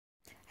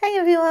Hi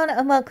everyone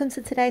and welcome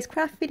to today's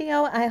craft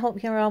video. I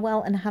hope you're all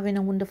well and having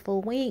a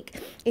wonderful week.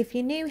 If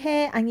you're new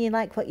here and you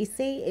like what you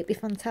see, it'd be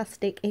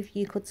fantastic if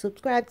you could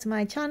subscribe to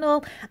my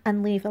channel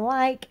and leave a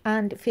like,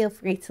 and feel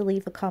free to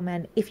leave a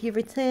comment. If you're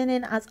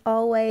returning, as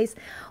always,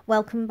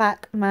 welcome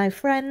back my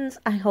friends.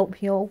 I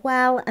hope you're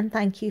well and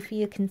thank you for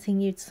your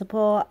continued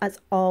support as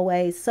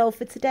always. So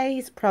for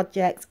today's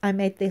project, I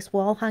made this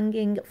wall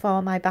hanging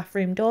for my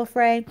bathroom door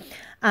frame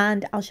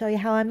and I'll show you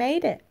how I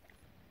made it.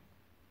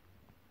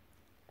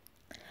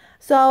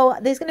 So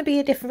there's going to be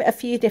a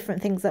few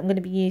different things that I'm going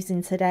to be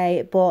using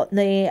today, but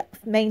the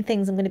main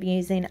things I'm going to be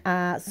using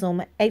are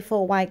some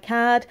A4 white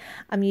card.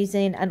 I'm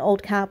using an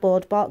old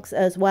cardboard box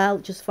as well,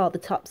 just for the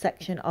top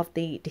section of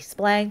the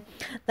display.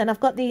 Then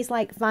I've got these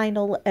like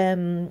vinyl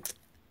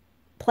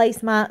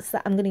placemats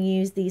that I'm going to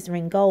use. These are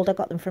in gold. I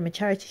got them from a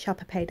charity shop.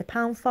 I paid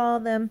 £1 for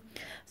them.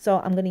 So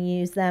I'm going to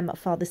use them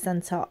for the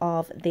centre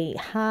of the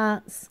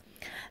hearts.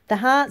 The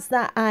hearts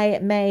that I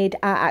made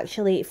are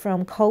actually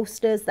from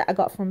coasters that I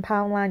got from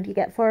Poundland. You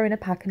get 4 in a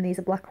pack and these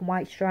are black and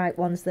white striped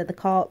ones. They're the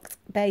cork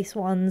base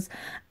ones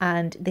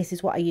and this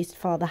is what I used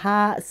for the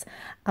hearts.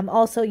 I'm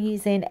also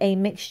using a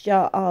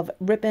mixture of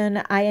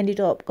ribbon. I ended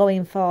up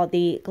going for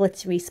the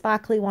glittery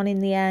sparkly one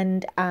in the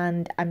end,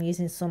 and I'm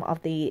using some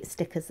of the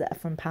stickers that are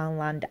from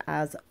Poundland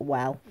as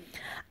well.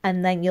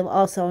 And then you'll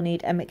also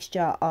need a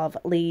mixture of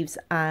leaves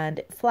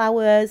and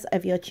flowers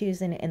of your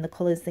choosing in the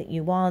colours that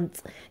you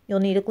want. You'll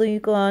need a glue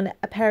gun,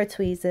 a pair of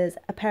tweezers,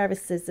 a pair of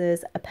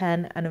scissors, a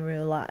pen and a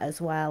ruler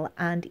as well.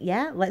 And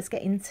yeah, let's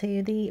get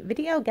into the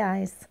video,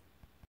 guys.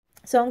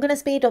 So I'm going to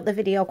speed up the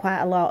video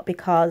quite a lot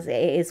because it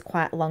is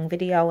quite a long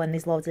video and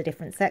there's loads of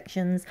different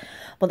sections.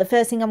 But the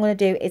first thing I'm going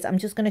to do is I'm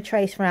just going to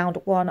trace around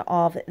one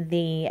of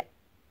the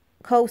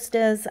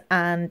coasters,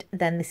 and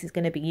then this is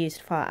going to be used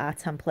for our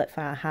template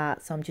for our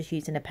heart. So I'm just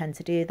using a pen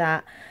to do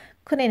that,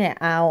 cutting it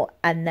out,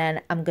 and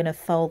then I'm going to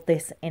fold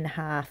this in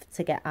half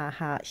to get our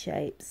heart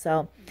shape.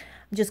 So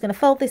I'm just going to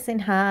fold this in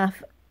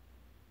half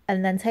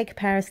and then take a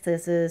pair of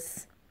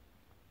scissors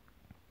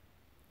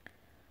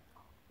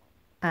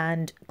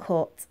and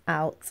cut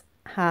out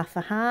half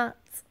a heart,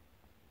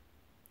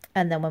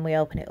 and then when we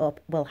open it up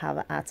we'll have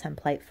our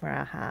template for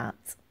our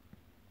heart,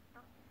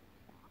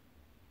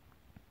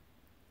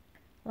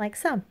 like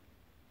so.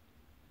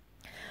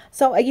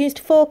 So I used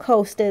 4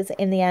 coasters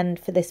in the end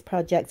for this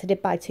project. I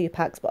did buy 2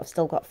 packs but I've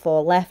still got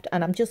 4 left,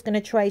 and I'm just going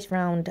to trace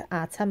round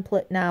our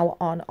template now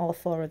on all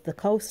 4 of the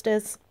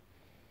coasters.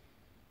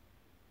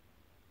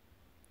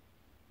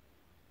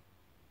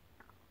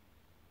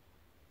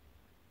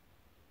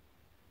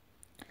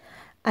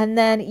 And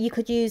then you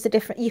could use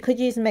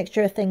a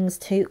mixture of things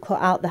to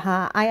cut out the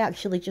heart. I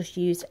actually just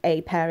used a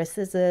pair of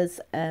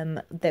scissors.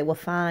 They were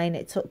fine.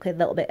 It took a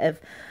little bit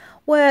of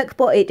work,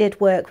 but it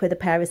did work with a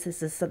pair of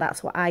scissors, so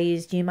that's what I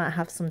used. You might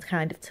have some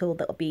kind of tool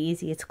that will be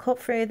easier to cut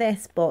through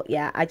this, but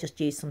yeah, I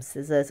just used some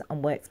scissors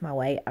and worked my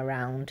way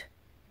around.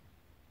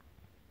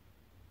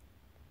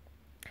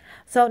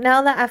 So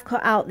now that I've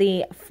cut out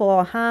the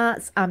 4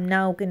 hearts, I'm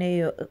now going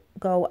to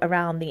go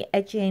around the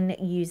edging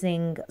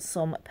using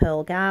some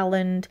pearl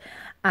garland,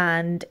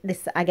 and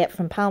this I get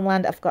from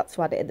Poundland. I forgot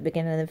to add it at the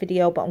beginning of the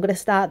video, but I'm going to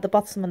start at the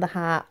bottom of the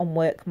heart and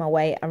work my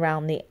way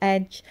around the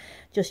edge,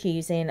 just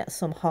using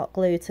some hot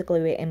glue to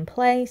glue it in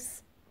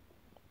place.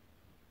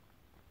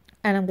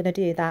 And I'm going to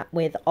do that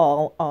with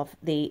all of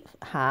the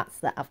hearts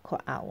that I've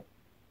cut out.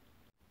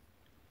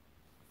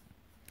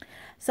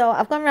 So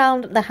I've gone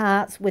around the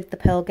hearts with the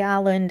pearl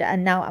garland,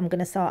 and now I'm going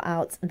to sort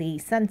out the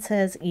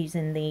centres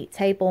using the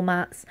table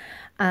mats.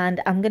 And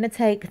I'm going to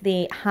take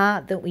the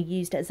heart that we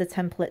used as a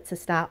template to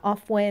start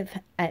off with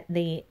at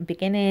the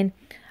beginning,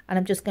 and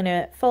I'm just going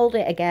to fold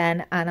it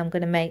again, and I'm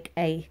going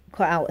to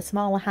cut out a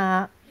smaller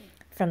heart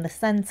from the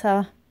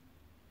centre.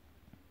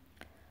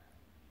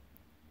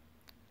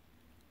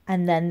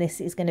 And then this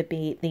is going to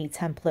be the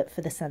template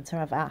for the centre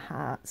of our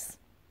hearts.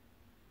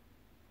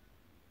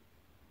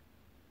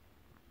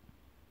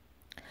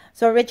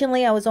 So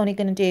originally I was only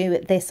going to do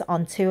this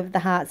on 2 of the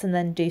hearts and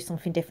then do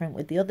something different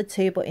with the other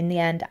 2, but in the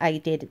end I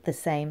did the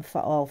same for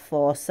all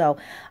 4. So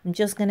I'm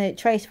just going to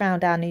trace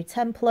around our new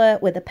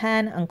template with a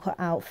pen and cut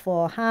out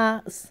 4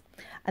 hearts,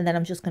 and then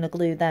I'm just going to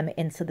glue them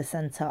into the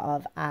centre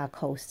of our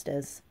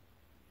coasters.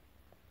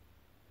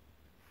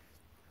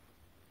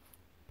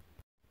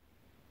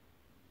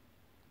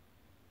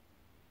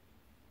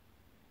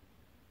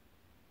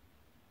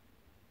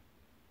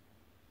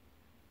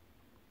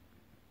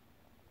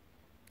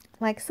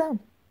 Like so.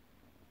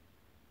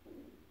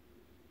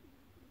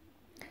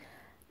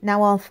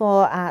 Now all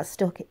 4 are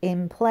stuck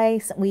in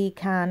place, we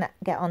can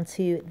get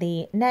onto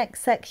the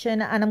next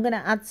section, and I'm going to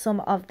add some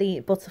of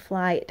the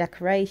butterfly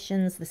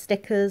decorations, the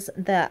stickers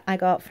that I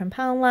got from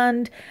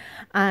Poundland,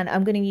 and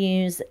I'm going to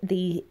use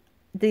these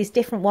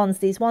different ones,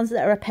 these ones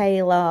that are a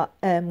paler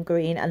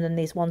green, and then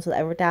these ones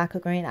that are a darker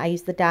green. I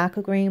use the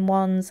darker green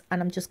ones,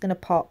 and I'm just going to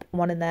pop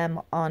one of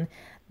them on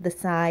the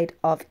side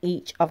of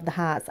each of the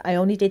hearts. I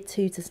only did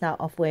 2 to start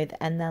off with,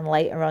 and then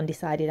later on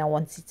decided I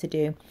wanted to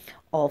do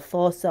all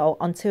 4. So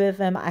on 2 of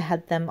them I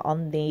had them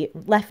on the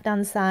left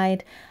hand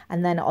side,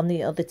 and then on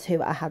the other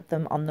 2 I had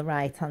them on the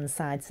right hand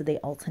side, so they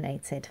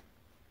alternated.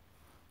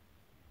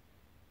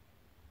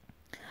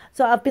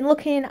 So I've been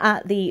looking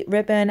at the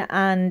ribbon,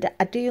 and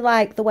I do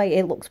like the way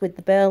it looks with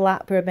the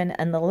burlap ribbon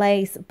and the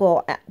lace,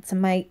 but to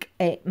make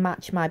it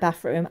match my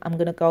bathroom, I'm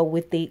going to go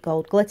with the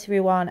gold glittery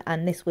one,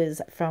 and this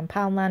was from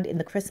Poundland in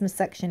the Christmas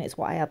section. It's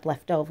what I had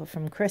left over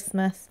from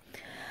Christmas.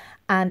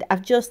 And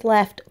I've just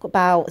left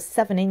about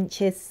 7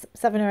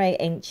 or 8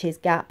 inches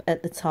gap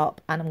at the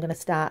top, and I'm going to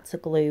start to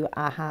glue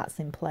our hearts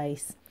in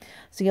place.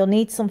 So you'll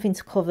need something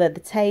to cover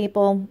the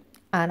table,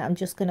 and I'm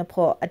just going to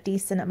put a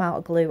decent amount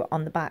of glue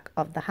on the back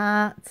of the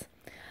heart,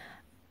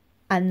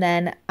 and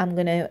then I'm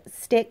going to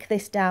stick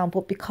this down,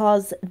 but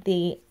because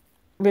the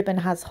ribbon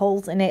has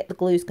holes in it, the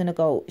glue is going to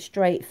go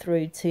straight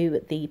through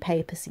to the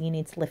paper, so you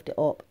need to lift it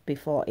up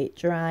before it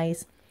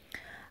dries.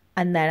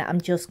 And then I'm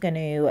just going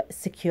to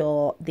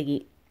secure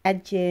the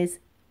edges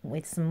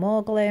with some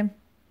more glue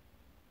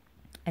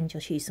and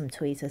just use some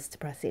tweezers to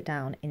press it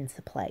down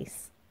into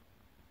place.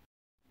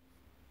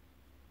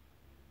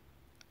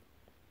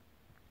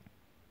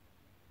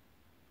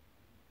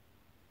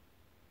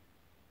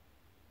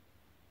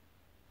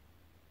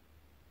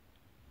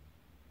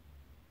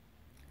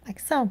 Like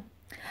so.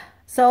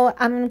 So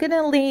I'm going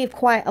to leave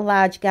quite a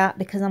large gap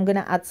because I'm going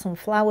to add some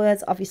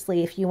flowers.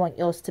 Obviously, if you want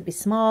yours to be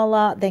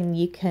smaller, then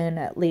you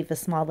can leave a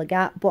smaller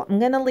gap. But I'm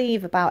going to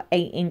leave about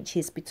 8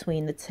 inches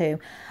between the 2.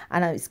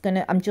 And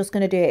I'm just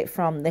going to do it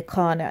from the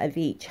corner of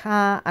each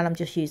heart. And I'm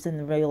just using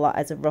the ruler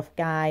as a rough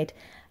guide.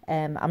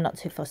 I'm not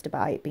too fussed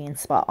about it being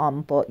spot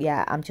on. But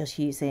yeah, I'm just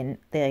using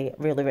the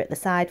ruler at the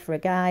side for a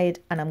guide.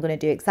 And I'm going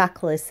to do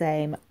exactly the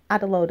same.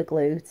 Add a load of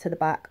glue to the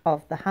back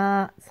of the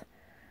heart.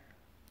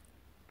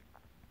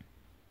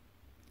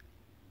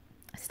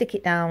 Stick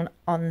it down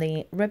on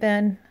the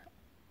ribbon,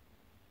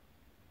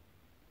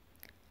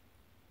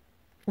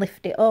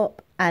 lift it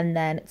up, and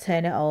then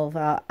turn it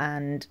over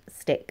and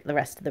stick the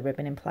rest of the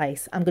ribbon in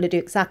place. I'm going to do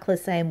exactly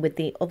the same with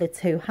the other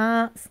 2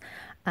 hearts,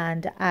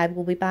 and I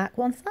will be back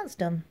once that's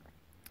done.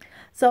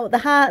 So the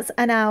hearts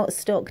are now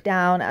stuck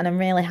down, and I'm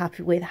really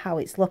happy with how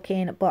it's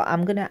looking, but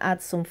I'm going to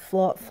add some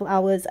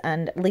flowers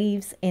and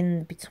leaves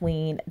in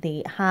between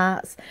the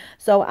hearts.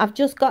 So I've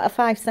just got a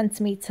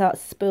 5cm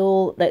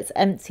spool that's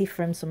empty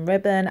from some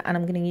ribbon, and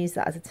I'm going to use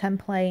that as a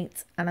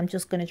template, and I'm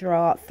just going to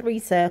draw 3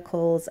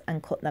 circles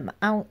and cut them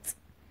out.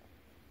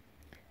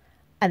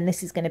 And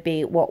this is going to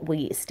be what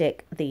we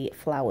stick the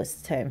flowers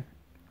to.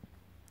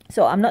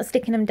 So I'm not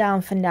sticking them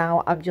down for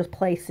now, I'm just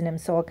placing them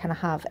so I kind of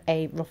have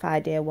a rough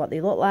idea what they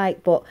look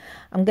like. But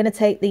I'm going to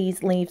take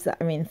these leaves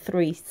that are in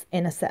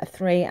a set of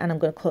 3, and I'm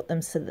going to cut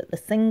them so that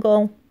they're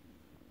single.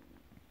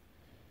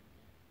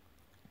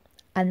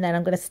 And then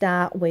I'm going to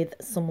start with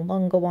some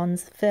longer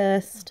ones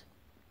first.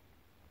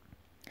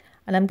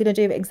 And I'm going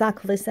to do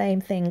exactly the same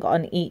thing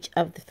on each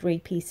of the 3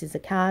 pieces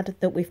of card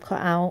that we've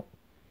cut out,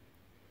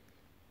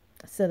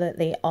 so that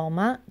they all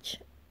match.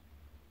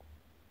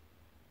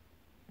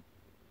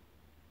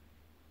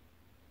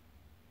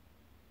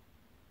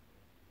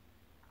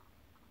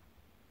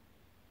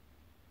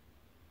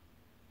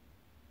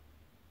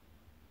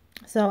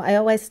 So I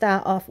always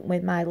start off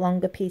with my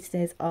longer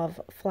pieces of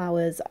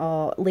flowers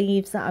or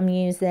leaves that I'm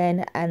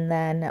using, and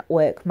then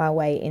work my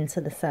way into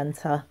the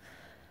center.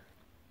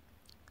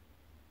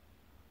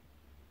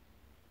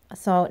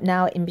 So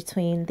now in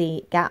between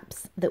the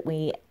gaps that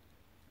we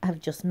have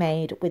just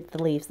made with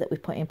the leaves that we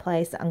put in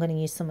place, I'm going to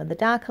use some of the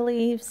darker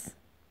leaves.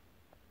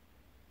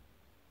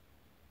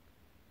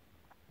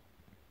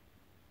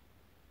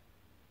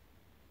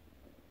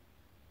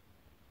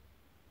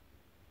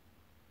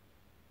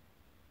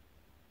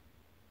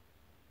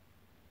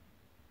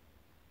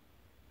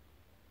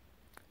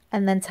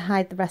 And then to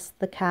hide the rest of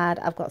the card,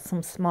 I've got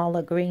some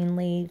smaller green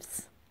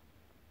leaves,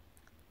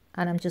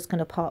 and I'm just going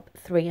to pop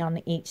 3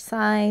 on each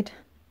side.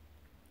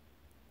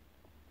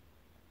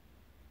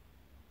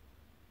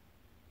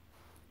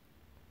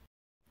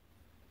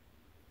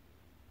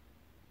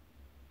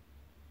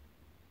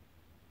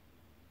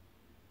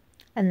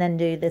 And then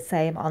do the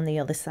same on the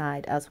other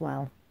side as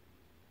well.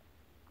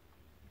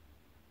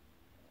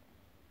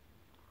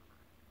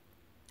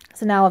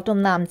 So now I've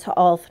done them to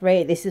all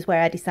 3. This is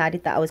where I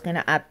decided that I was going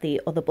to add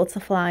the other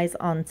butterflies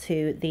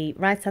onto the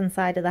right hand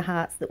side of the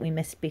hearts that we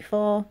missed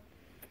before.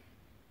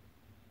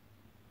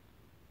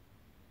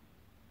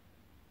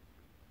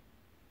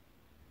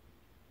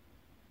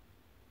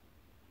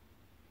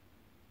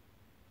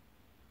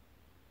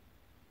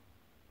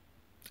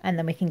 And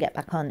then we can get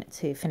back on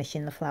to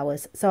finishing the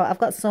flowers. So I've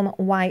got some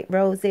white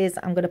roses.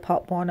 I'm going to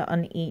pop 1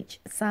 on each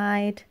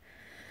side,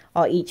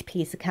 or each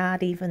piece of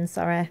card even,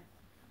 sorry.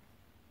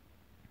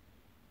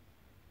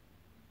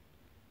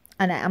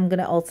 And I'm going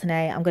to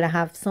alternate. I'm going to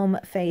have some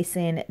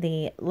facing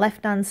the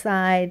left hand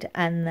side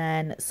and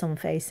then some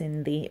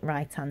facing the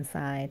right hand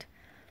side.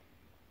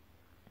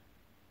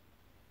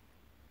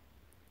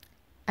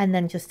 And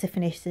then just to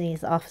finish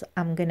these off,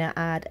 I'm going to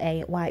add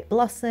a white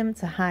blossom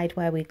to hide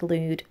where we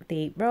glued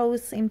the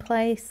rose in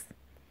place.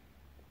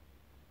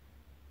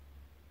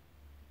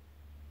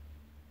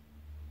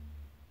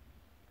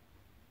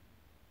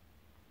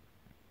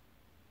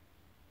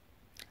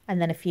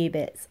 And then a few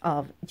bits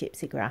of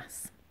gypsy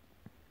grass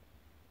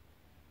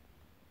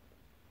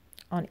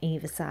on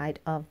either side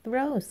of the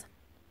rose.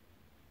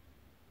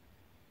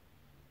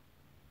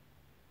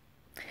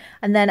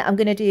 And then I'm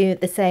going to do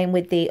the same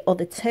with the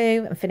other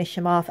two and finish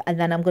them off, and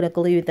then I'm going to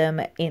glue them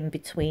in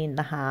between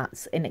the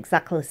hearts in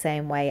exactly the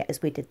same way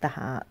as we did the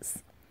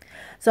hearts.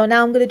 So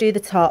now I'm going to do the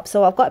top.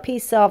 So I've got a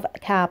piece of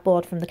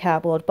cardboard from the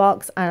cardboard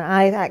box, and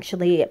I've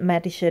actually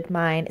measured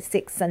mine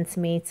 6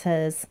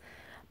 centimeters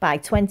by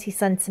 20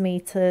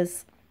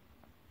 centimeters.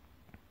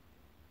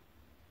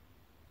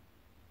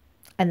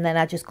 And then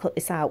I just cut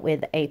this out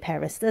with a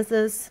pair of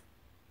scissors.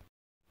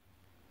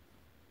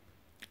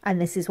 And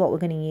this is what we're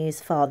going to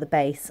use for the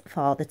base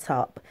for the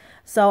top.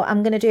 So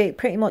I'm going to do it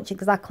pretty much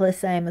exactly the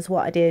same as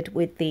what I did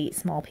with the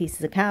small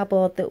pieces of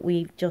cardboard that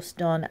we've just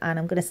done. And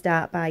I'm going to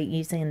start by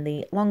using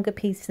the longer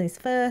pieces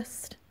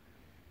first.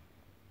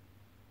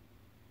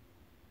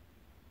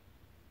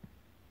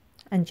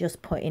 And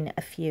just putting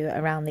a few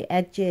around the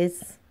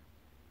edges.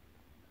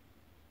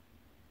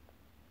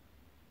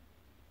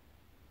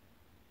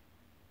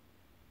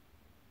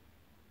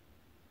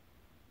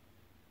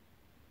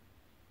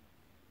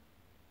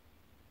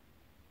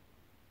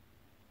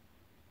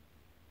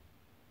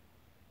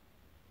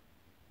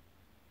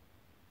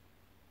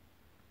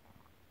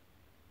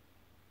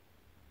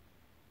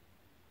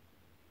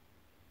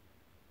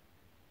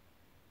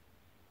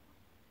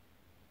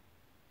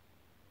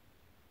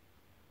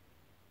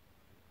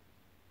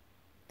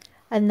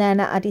 And then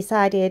I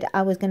decided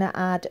I was going to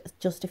add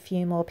just a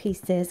few more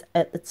pieces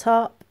at the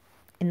top,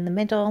 in the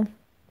middle.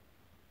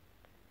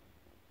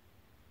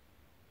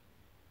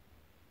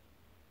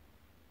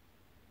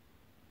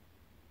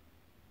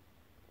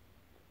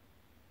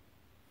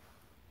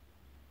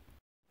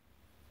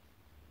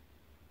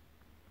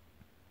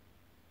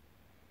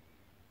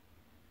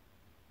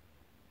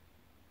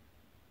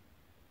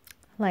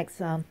 Like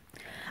so.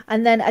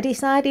 And then I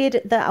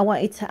decided that I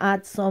wanted to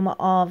add some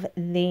of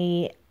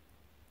the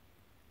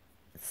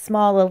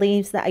smaller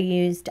leaves that I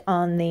used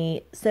on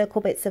the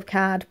circle bits of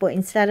card, but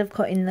instead of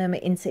cutting them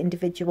into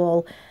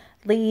individual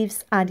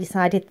leaves, I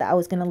decided that I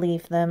was going to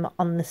leave them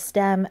on the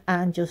stem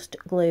and just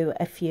glue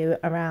a few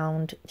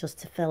around just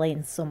to fill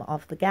in some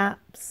of the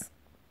gaps.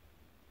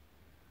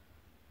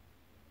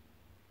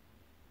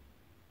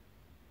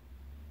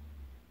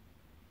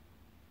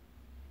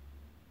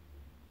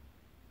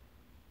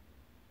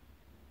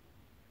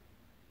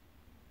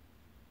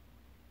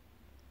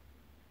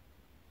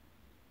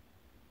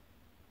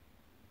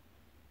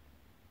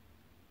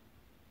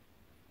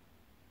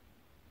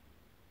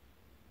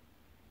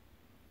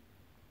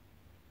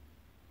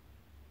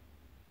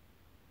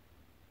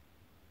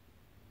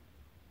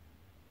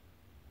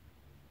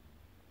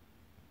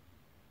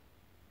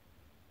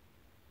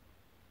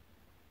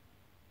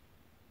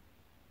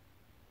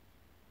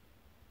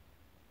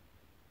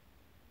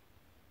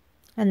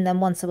 And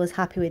then once I was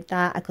happy with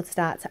that, I could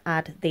start to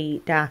add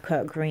the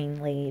darker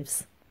green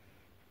leaves.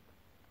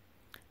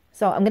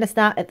 So I'm going to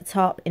start at the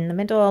top in the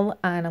middle,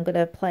 and I'm going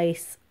to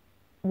place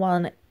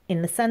one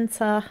in the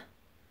center,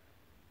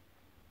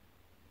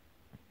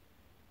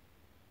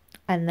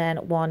 and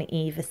then one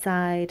either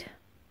side.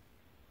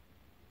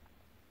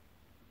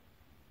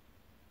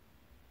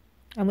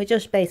 And we're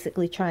just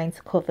basically trying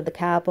to cover the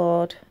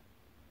cardboard.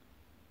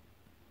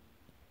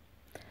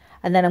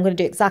 And then I'm going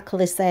to do exactly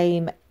the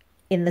same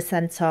in the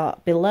center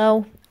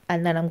below,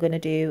 and then I'm going to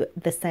do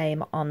the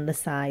same on the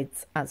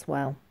sides as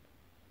well.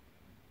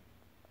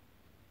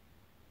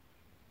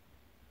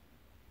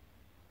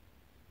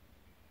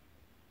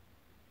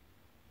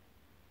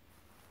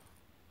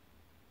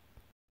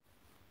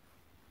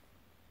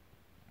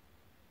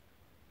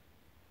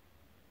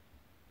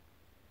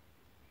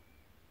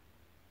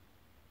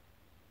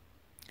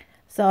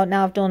 So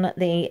now I've done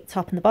the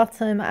top and the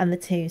bottom and the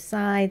two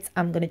sides.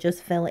 I'm going to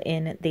just fill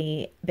in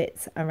the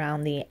bits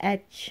around the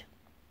edge.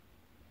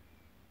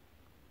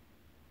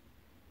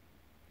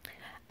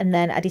 And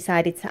then I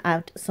decided to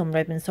add some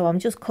ribbon, so I'm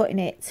just cutting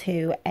it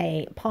to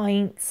a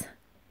point.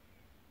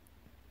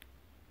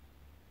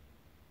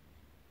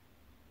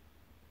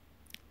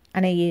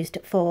 And I used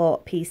 4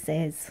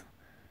 pieces.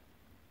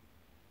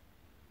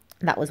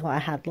 That was what I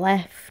had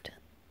left.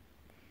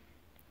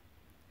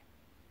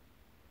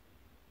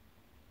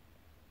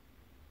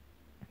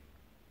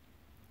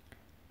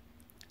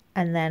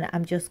 And then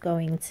I'm just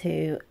going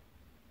to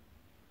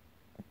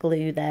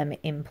glue them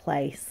in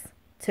place,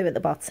 2 at the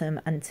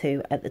bottom and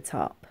 2 at the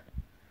top.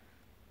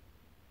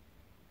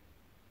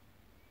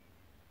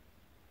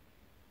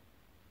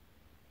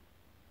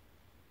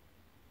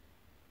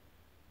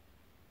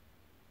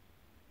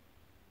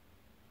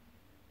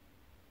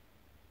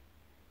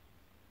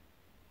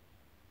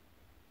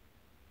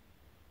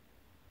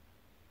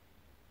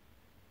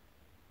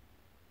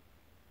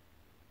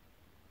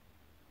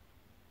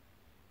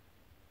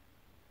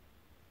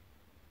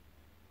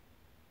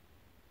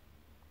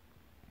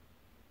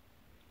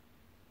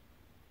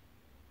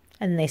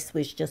 and this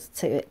was just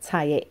to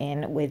tie it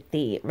in with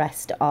the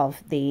rest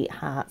of the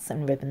hearts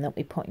and ribbon that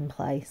we put in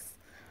place.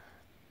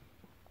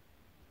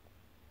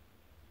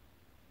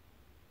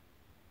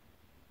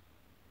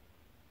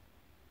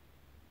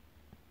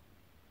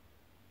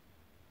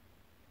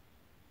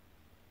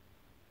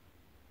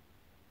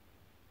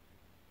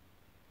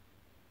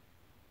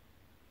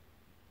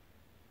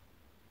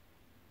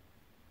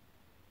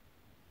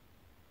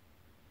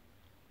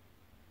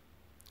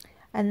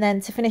 And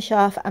then to finish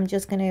off, I'm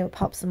just going to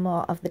pop some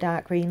more of the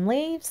dark green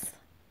leaves.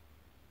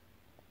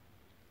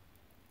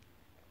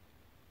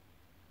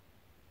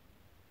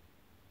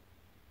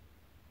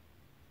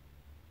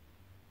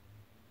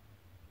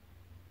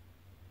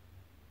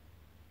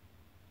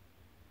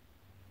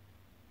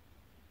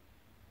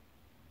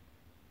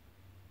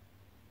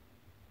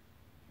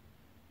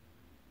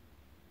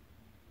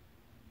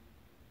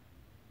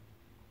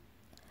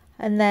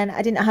 And then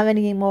I didn't have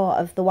any more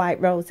of the white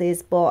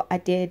roses, but I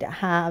did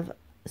have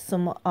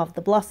some of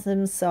the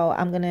blossoms, so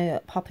I'm going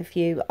to pop a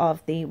few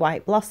of the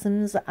white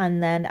blossoms.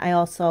 And then I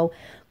also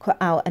cut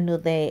out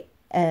another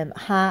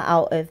heart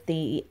out of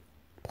the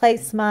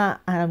placemat,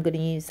 and I'm going to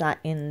use that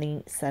in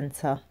the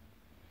center.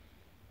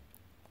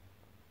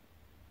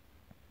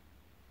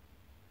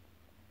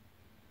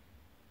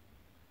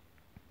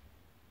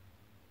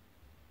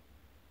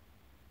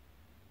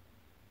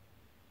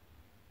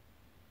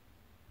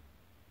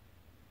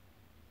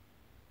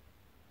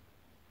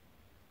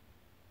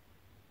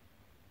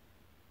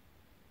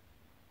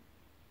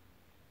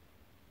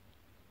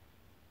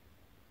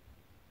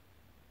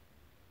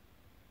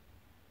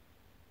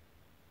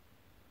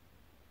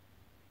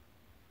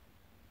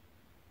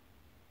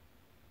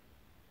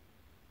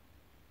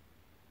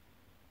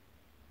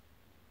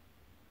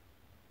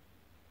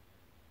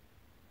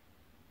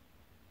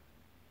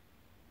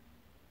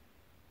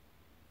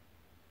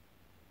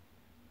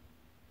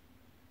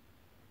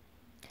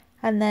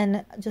 And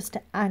then just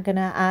I'm going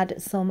to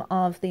add some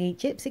of the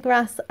gypsy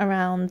grass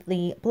around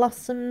the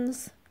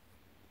blossoms.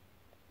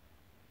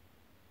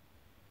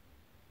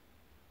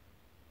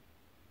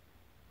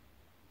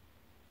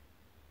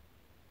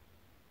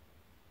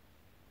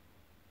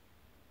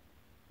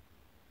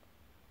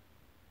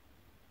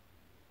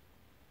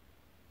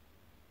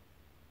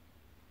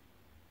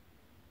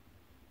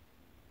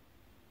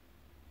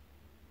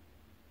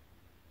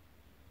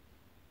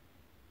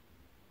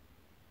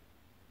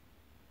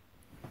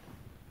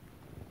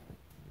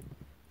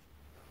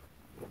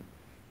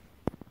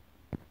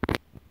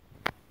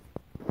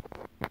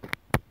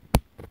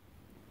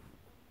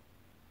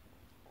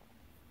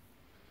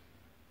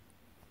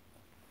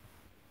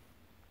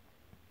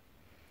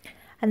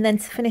 And then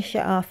to finish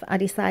it off, I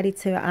decided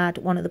to add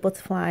one of the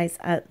butterflies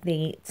at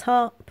the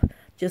top,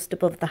 just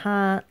above the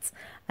heart,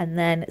 and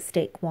then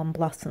stick one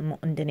blossom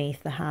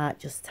underneath the heart,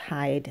 just to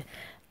hide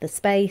the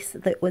space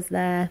that was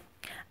there.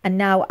 And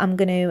now I'm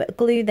going to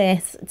glue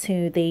this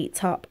to the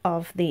top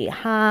of the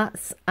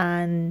hearts,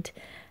 and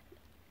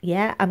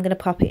yeah, I'm going to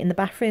pop it in the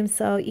bathroom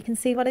so you can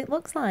see what it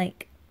looks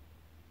like.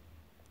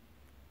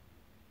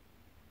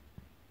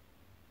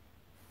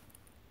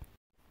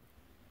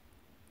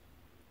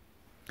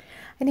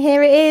 And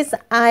here it is.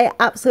 I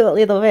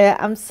absolutely love it.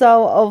 I'm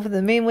so over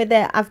the moon with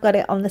it. I've got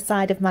it on the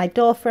side of my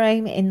door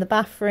frame in the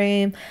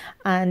bathroom,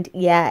 and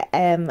yeah,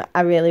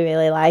 I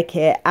really like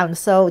it. I'm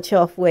so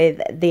chuffed with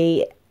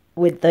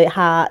the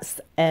hearts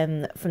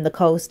from the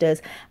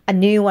coasters. I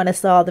knew when I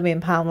saw them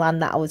in Poundland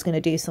that I was going to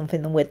do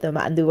something with them,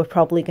 and they were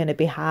probably going to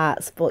be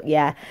hearts. But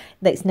yeah,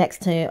 that's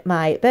next to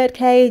my bird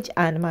cage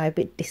and my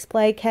big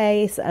display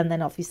case, and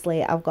then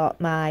obviously I've got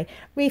my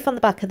wreath on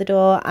the back of the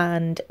door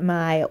and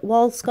my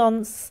wall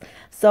sconce.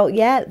 So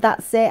yeah,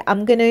 that's it.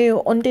 I'm going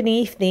to,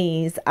 underneath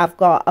these, I've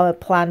got a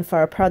plan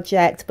for a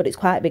project, but it's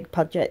quite a big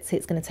project, so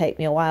it's going to take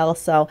me a while,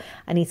 so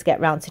I need to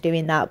get around to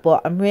doing that.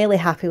 But I'm really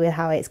happy with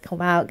how it's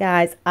come out,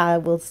 guys. I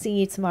will see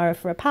you tomorrow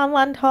for a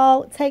Poundland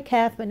haul. Take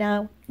care for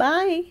now.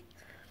 Bye.